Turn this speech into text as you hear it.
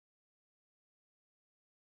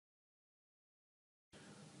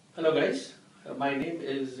Hello guys, my name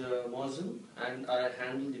is Mozum and I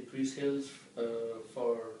handle the pre-sales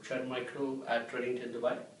for TrendMicro at Redington,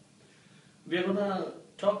 Dubai. We are going to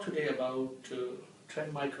talk today about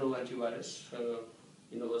TrendMicro antivirus,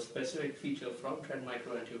 a specific feature from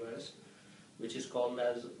TrendMicro antivirus which is called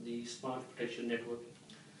as the Smart Protection Network.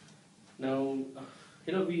 Now,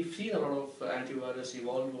 we've seen a lot of antivirus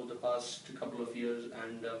evolve over the past couple of years,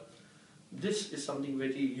 and this is something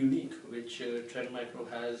very unique which TrendMicro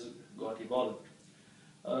has got evolved.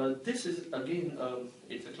 This is again,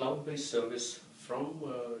 it's a cloud-based service from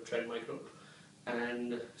TrendMicro,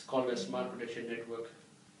 and it's called a Smart Protection Network.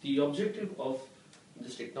 The objective of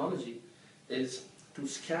this technology is to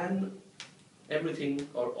scan everything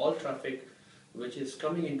or all traffic which is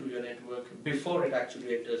coming into your network before it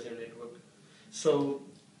actually enters your network. So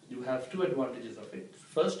you have two advantages of it.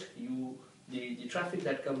 First, the traffic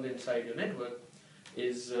that comes inside your network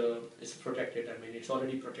is protected. I mean, it's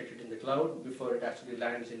already protected in the cloud before it actually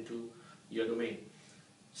lands into your domain.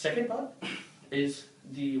 Second part is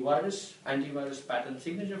the antivirus pattern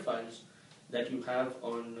signature files that you have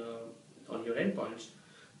on your endpoints.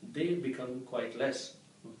 They become quite less,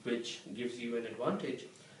 which gives you an advantage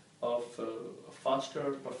of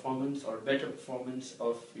faster performance or better performance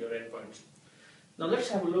of your endpoints. Now let's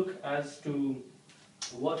have a look as to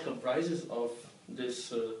what comprises of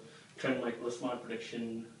this TrendMicro Smart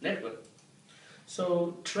Protection Network.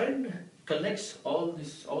 So Trend collects all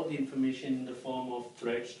the information in the form of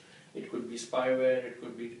threats. It could be spyware, it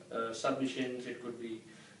could be submissions, it could be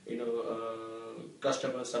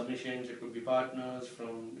customer submissions, it could be partners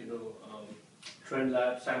from Trend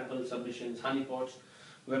Lab sample submissions, honeypots,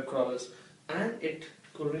 web crawlers, and it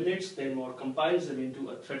correlates them or compiles them into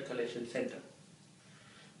a threat collection center.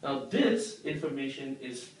 Now this information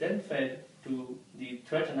is then fed to the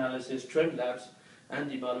threat analysis, Trend Labs, and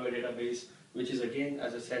the malware database, which is again,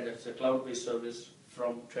 as I said, it's a cloud-based service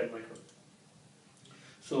from TrendMicro.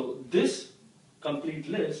 So this complete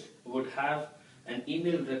list would have an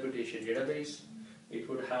email reputation database, it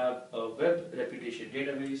would have a web reputation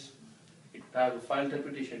database, it would have a file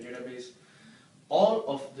reputation database. All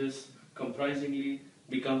of this comprisingly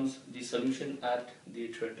becomes the solution at the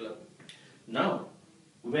Trend level. Now,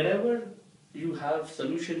 wherever you have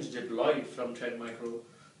solutions deployed from TrendMicro,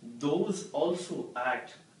 those also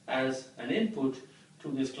act as an input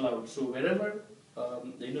to this cloud. So wherever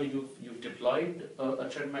you've deployed a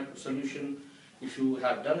TrendMicro solution, if you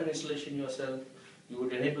have done an installation yourself, you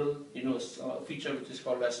would enable a feature which is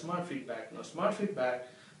called as Smart Feedback. Now Smart Feedback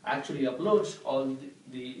actually uploads all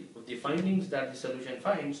the findings that the solution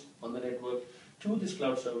finds on the network to this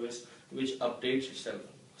cloud service, which updates itself.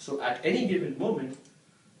 So at any given moment,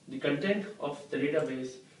 the content of the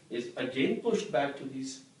database is again pushed back to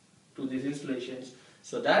these installations,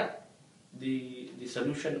 so that the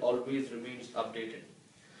solution always remains updated.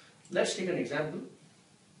 Let's take an example.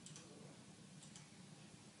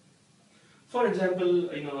 For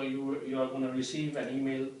example, you are going to receive an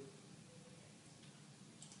email.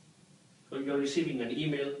 So you are receiving an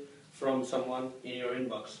email from someone in your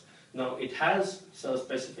inbox. Now it has some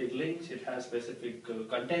specific links, it has specific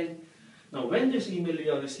content. Now when this email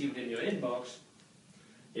you are received in your inbox,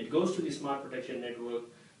 it goes to the Smart Protection Network,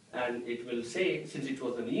 and it will say, since it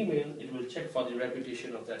was an email, it will check for the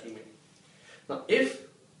reputation of that email. Now if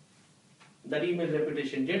that email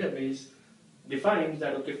reputation database defines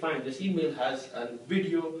that, okay fine, this email has a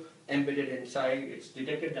video embedded inside, it's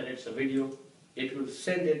detected that it's a video, it will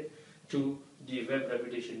send it to the web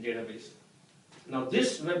reputation database. Now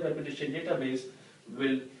this web reputation database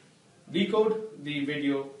will decode the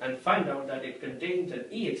video and find out that it contains an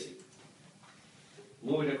exe.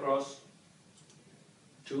 Move it across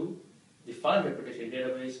to the file reputation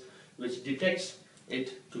database, which detects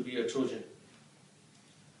it to be a Trojan.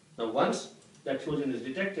 Now once that Trojan is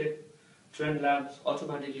detected, Trend Labs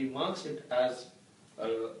automatically marks it as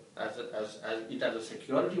a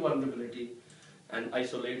security vulnerability and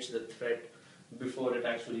isolates the threat before it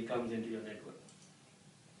actually comes into your network.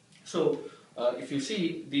 So if you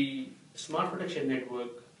see, the Smart Protection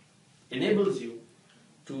Network enables you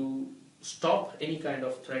to stop any kind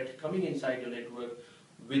of threat coming inside your network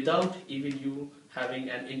without even you having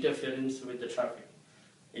an interference with the traffic.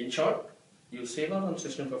 In short, you save out on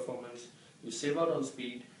system performance, you save out on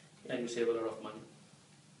speed, and you save a lot of money.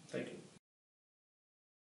 Thank you.